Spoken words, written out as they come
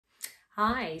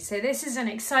Hi, so this is an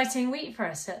exciting week for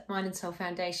us at Mind and Soul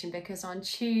Foundation because on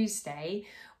Tuesday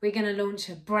we're going to launch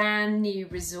a brand new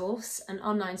resource, an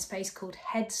online space called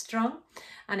Headstrong,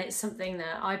 and it's something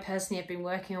that I personally have been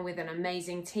working on with an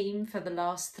amazing team for the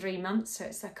last 3 months, so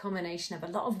it's a combination of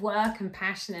a lot of work and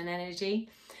passion and energy.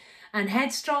 And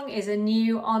Headstrong is a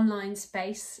new online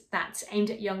space that's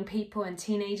aimed at young people and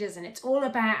teenagers, and it's all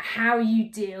about how you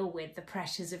deal with the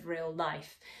pressures of real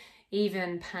life,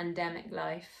 even pandemic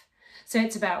life. So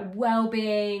it's about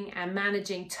well-being and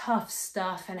managing tough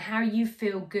stuff and how you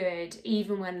feel good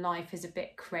even when life is a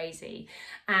bit crazy.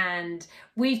 And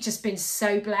we've just been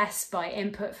so blessed by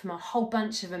input from a whole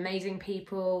bunch of amazing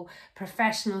people,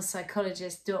 professionals,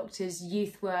 psychologists, doctors,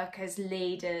 youth workers,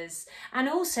 leaders, and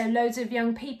also loads of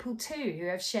young people too who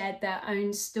have shared their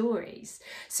own stories.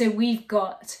 So we've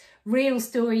got real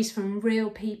stories from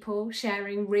real people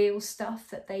sharing real stuff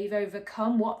that they've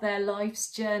overcome, what their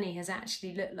life's journey has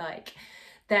actually looked like.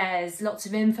 There's lots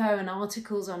of info and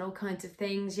articles on all kinds of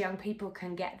things. Young people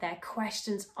can get their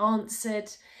questions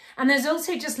answered. And there's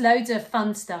also just loads of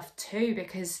fun stuff too,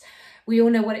 because we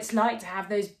all know what it's like to have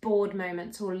those bored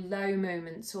moments or low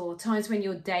moments or times when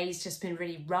your day's just been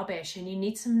really rubbish and you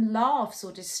need some laughs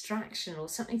or distraction or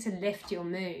something to lift your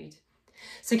mood.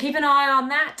 So keep an eye on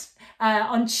that.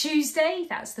 On Tuesday,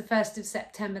 that's the 1st of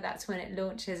September, that's when it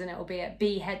launches, and it will be at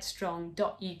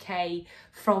beheadstrong.uk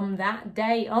from that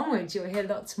day onwards. You'll hear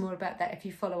lots more about that if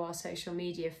you follow our social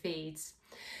media feeds.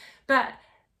 But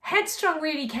Headstrong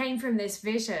really came from this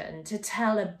vision to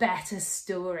tell a better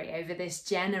story over this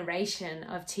generation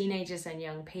of teenagers and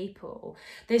young people.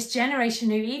 This generation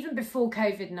who, even before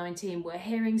COVID-19, were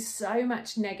hearing so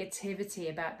much negativity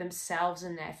about themselves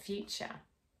and their future.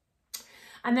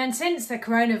 And then since the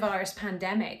coronavirus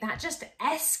pandemic, that just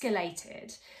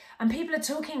escalated. And people are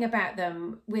talking about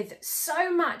them with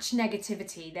so much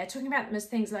negativity. They're talking about them as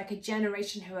things like a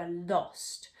generation who are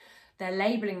lost. They're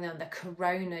labeling them the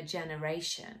corona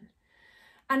generation.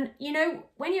 And, you know,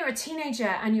 when you're a teenager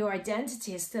and your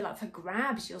identity is still up for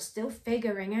grabs, you're still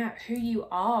figuring out who you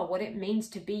are, what it means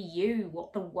to be you,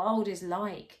 what the world is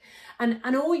like. And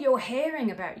all you're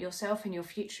hearing about yourself and your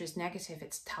future is negative.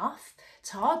 It's tough.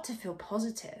 It's hard to feel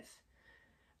positive.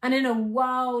 And in a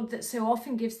world that so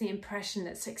often gives the impression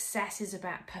that success is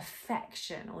about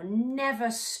perfection or never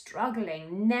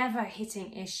struggling, never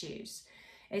hitting issues,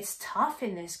 it's tough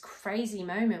in this crazy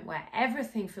moment where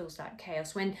everything feels like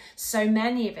chaos, when so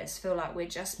many of us feel like we're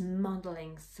just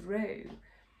muddling through.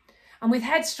 And with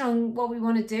Headstrong, what we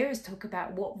want to do is talk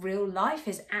about what real life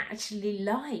is actually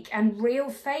like and real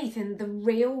faith in the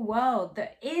real world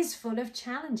that is full of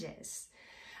challenges.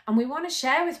 And we want to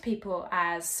share with people,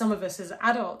 as some of us as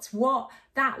adults, what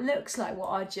that looks like, what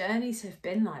our journeys have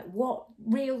been like, what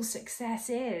real success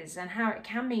is, and how it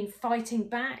can mean fighting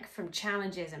back from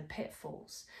challenges and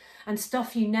pitfalls and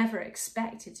stuff you never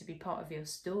expected to be part of your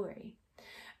story.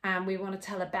 And we want to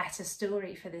tell a better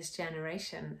story for this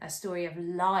generation, a story of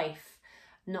life,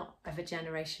 not of a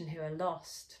generation who are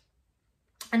lost.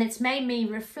 And it's made me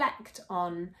reflect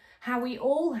on how we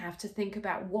all have to think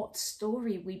about what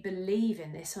story we believe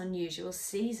in this unusual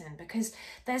season, because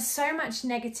there's so much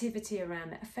negativity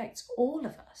around that affects all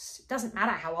of us. It doesn't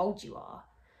matter how old you are.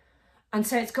 And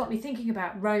so it's got me thinking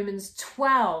about Romans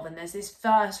 12, and there's this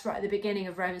verse right at the beginning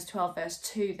of Romans 12 verse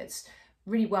 2 that's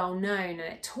really well known,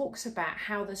 and it talks about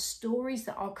how the stories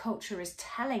that our culture is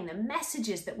telling, the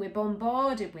messages that we're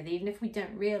bombarded with, even if we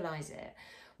don't realize it,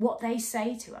 what they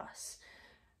say to us.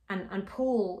 And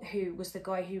Paul, who was the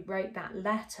guy who wrote that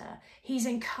letter, he's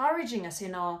encouraging us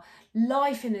in our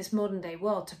life in this modern day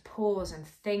world to pause and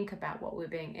think about what we're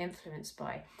being influenced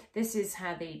by. This is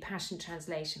how the Passion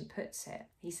Translation puts it.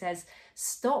 He says,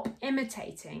 "Stop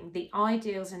imitating the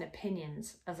ideals and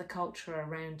opinions of the culture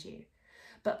around you,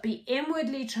 but be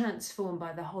inwardly transformed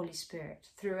by the Holy Spirit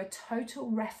through a total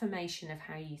reformation of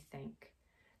how you think.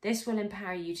 This will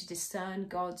empower you to discern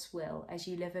God's will as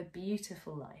you live a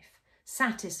beautiful life,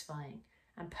 satisfying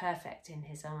and perfect in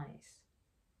his eyes."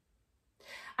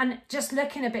 And just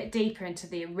looking a bit deeper into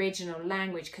the original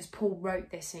language, because Paul wrote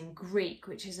this in Greek,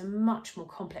 which is a much more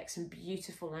complex and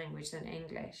beautiful language than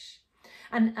English.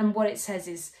 And what it says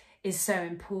is so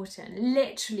important.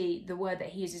 Literally, the word that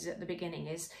he uses at the beginning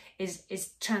is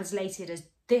translated as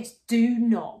this: do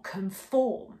not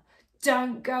conform.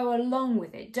 Don't go along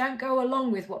with it. Don't go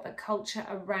along with what the culture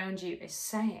around you is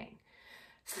saying.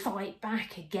 Fight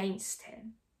back against it.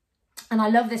 And I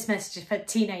love this message for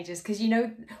teenagers, because, you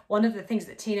know, one of the things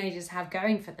that teenagers have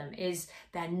going for them is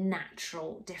their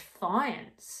natural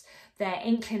defiance. their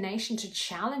inclination to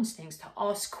challenge things, to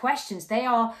ask questions.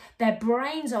 Their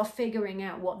brains are figuring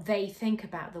out what they think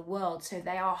about the world. So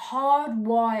they are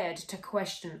hardwired to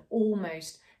question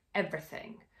almost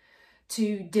everything,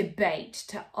 to debate,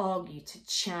 to argue, to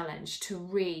challenge, to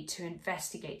read, to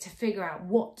investigate, to figure out,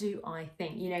 what do I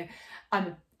think? You know,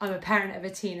 I'm a parent of a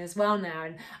teen as well now,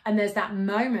 and there's that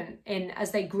moment as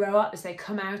they grow up, as they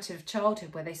come out of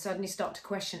childhood, where they suddenly start to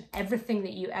question everything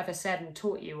that you ever said and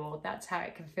taught you, or that's how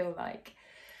it can feel like.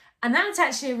 And that's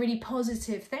actually a really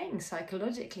positive thing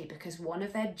psychologically, because one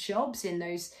of their jobs in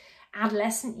those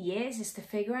adolescent years is to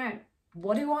figure out,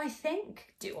 what do I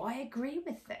think? Do I agree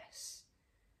with this?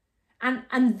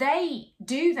 And they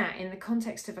do that in the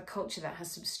context of a culture that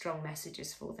has some strong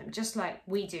messages for them. Just like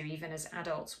we do, even as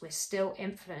adults, we're still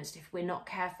influenced, if we're not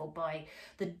careful, by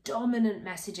the dominant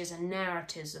messages and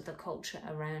narratives of the culture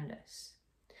around us.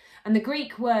 And the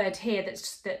Greek word here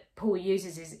that Paul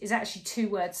uses is actually two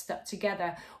words stuck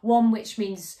together. One which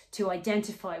means to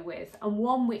identify with, and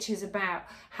one which is about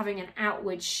having an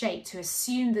outward shape, to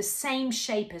assume the same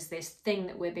shape as this thing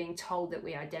that we're being told that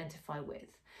we identify with.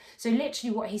 So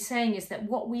literally what he's saying is that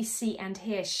what we see and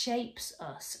hear shapes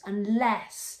us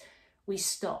unless we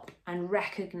stop and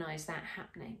recognize that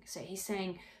happening. So he's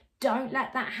saying, don't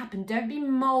let that happen. Don't be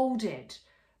molded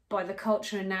by the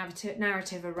culture and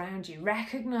narrative around you.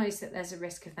 Recognize that there's a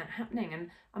risk of that happening,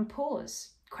 and pause,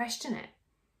 question it.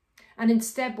 And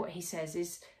instead what he says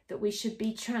is that we should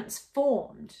be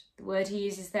transformed. The word he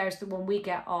uses there is the one we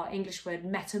get our English word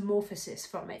metamorphosis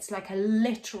from. It's like a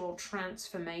literal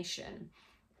transformation.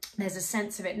 There's a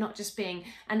sense of it not just being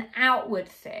an outward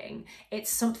thing,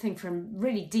 it's something from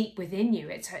really deep within you.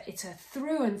 It's a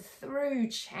through and through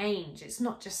change. It's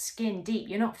not just skin deep.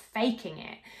 You're not faking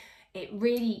it.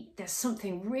 There's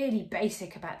something really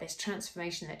basic about this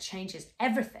transformation that changes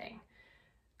everything.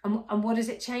 And what does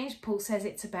it change? Paul says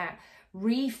it's about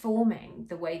reforming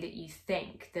the way that you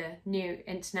think. The New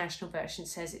International Version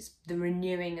says it's the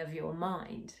renewing of your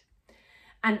mind.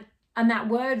 And that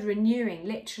word renewing,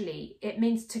 literally, it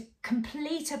means to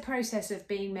complete a process of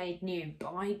being made new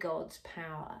by God's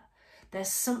power. There's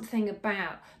something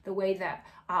about the way that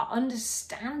our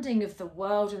understanding of the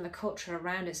world and the culture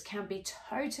around us can be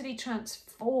totally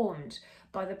transformed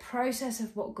by the process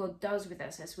of what God does with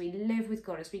us as we live with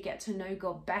God, as we get to know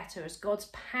God better, as God's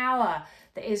power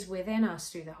that is within us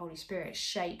through the Holy Spirit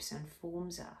shapes and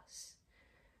forms us.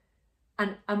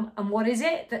 And what is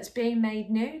it that's being made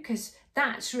new? Because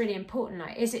that's really important.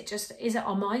 Like, is it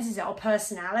our minds? Is it our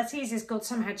personalities? Is God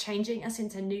somehow changing us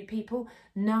into new people?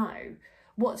 No.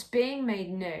 What's being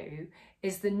made new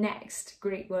is the next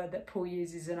Greek word that Paul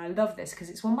uses. And I love this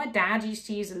because it's one my dad used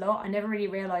to use a lot. I never really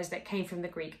realised it came from the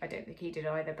Greek. I don't think he did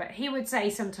either. But he would say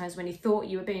sometimes when he thought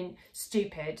you were being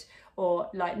stupid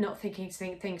or like not thinking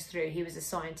things through, he was a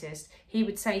scientist, he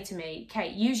would say to me,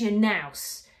 Kate, use your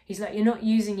nous. He's like, you're not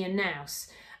using your nous.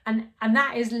 And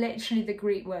that is literally the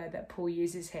Greek word that Paul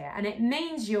uses here. And it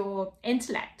means your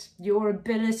intellect, your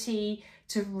ability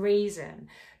to reason.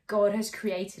 God has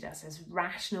created us as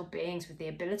rational beings with the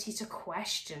ability to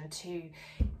question, to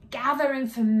gather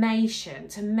information,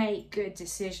 to make good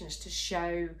decisions, to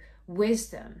show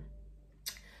wisdom.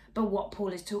 But what Paul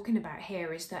is talking about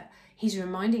here is that he's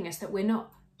reminding us that we're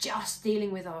not just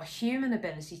dealing with our human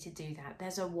ability to do that.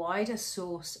 There's a wider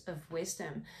source of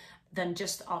wisdom than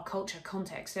just our culture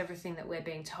context, everything that we're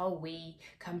being told. We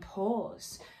can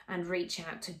pause and reach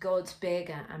out to God's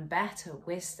bigger and better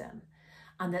wisdom,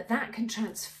 and that can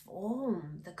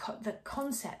transform the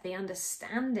concept, the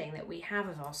understanding that we have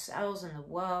of ourselves and the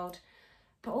world,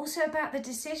 but also about the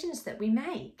decisions that we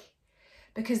make.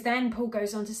 Because then Paul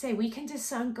goes on to say we can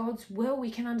discern God's will, we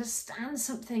can understand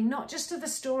something, not just of the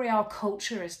story our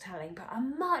culture is telling, but a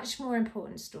much more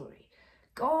important story.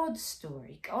 God's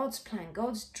plan,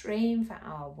 God's dream for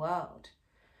our world.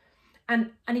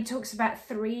 And he talks about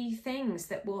three things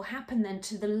that will happen then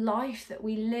to the life that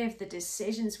we live, the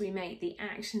decisions we make, the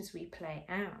actions we play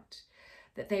out.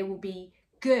 That they will be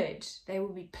good, they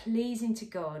will be pleasing to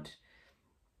God.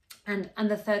 And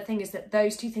the third thing is that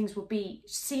those two things will be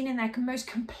seen in their most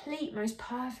complete, most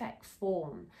perfect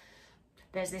form.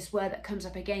 There's this word that comes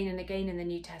up again and again in the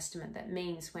New Testament that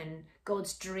means when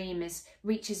God's dream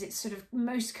reaches its sort of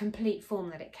most complete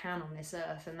form that it can on this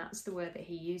earth, and that's the word that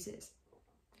he uses.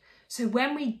 So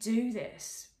when we do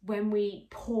this, when we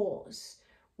pause,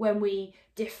 when we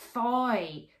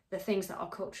defy the things that our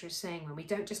culture is saying, when we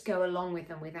don't just go along with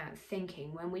them without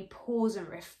thinking, when we pause and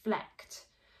reflect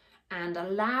and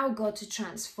allow God to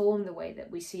transform the way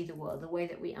that we see the world, the way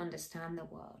that we understand the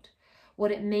world,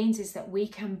 what it means is that we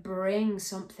can bring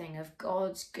something of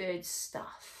God's good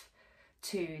stuff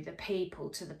to the people,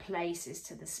 to the places,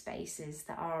 to the spaces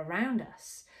that are around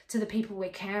us, to the people we're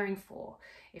caring for,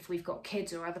 if we've got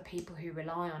kids or other people who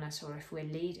rely on us, or if we're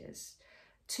leaders,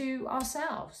 to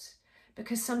ourselves.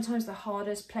 Because sometimes the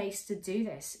hardest place to do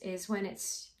this is when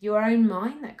it's your own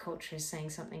mind that culture is saying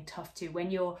something tough to,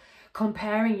 when you're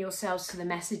comparing yourselves to the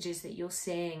messages that you're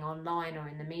seeing online or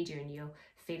in the media and you're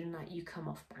feeling like you come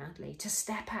off badly. To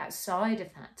step outside of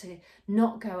that, to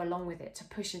not go along with it, to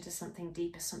push into something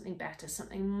deeper, something better,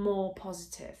 something more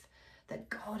positive, that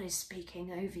God is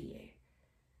speaking over you.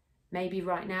 Maybe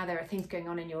right now there are things going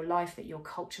on in your life that your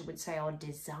culture would say are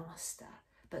disaster,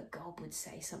 but God would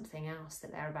say something else,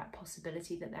 that they're about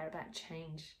possibility, that they're about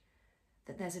change,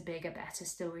 that there's a bigger, better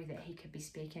story that he could be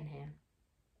speaking here.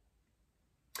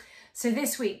 So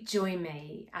this week, join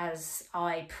me as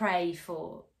I pray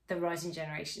for the rising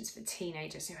generations, for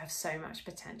teenagers who have so much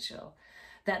potential,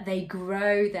 that they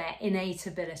grow their innate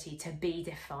ability to be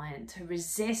defiant, to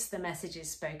resist the messages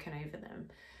spoken over them,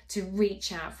 to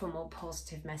reach out for more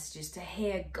positive messages, to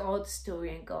hear God's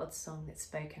story and God's song that's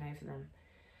spoken over them.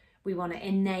 We want to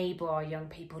enable our young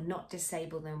people, not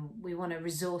disable them. We want to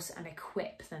resource and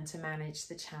equip them to manage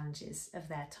the challenges of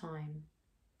their time.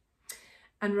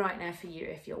 And right now for you,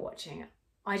 if you're watching,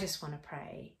 I just want to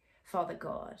pray, Father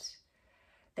God,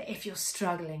 that if you're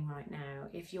struggling right now,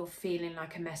 if you're feeling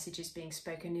like a message is being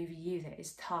spoken over you that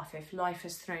is tough, if life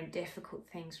has thrown difficult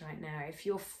things right now, if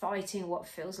you're fighting what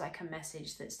feels like a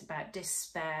message that's about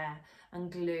despair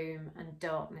and gloom and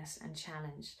darkness and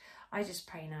challenge, I just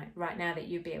pray right now that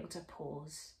you'll be able to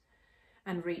pause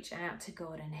and reach out to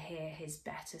God and hear his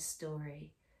better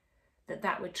story,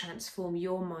 that would transform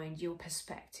your mind, your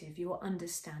perspective, your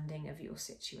understanding of your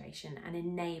situation, and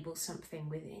enable something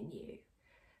within you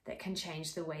that can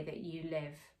change the way that you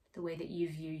live, the way that you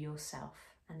view yourself,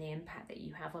 and the impact that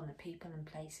you have on the people and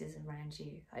places around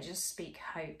you. I just speak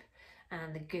hope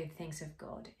and the good things of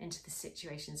God into the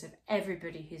situations of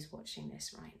everybody who's watching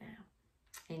this right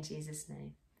now. In Jesus'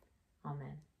 name,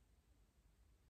 amen.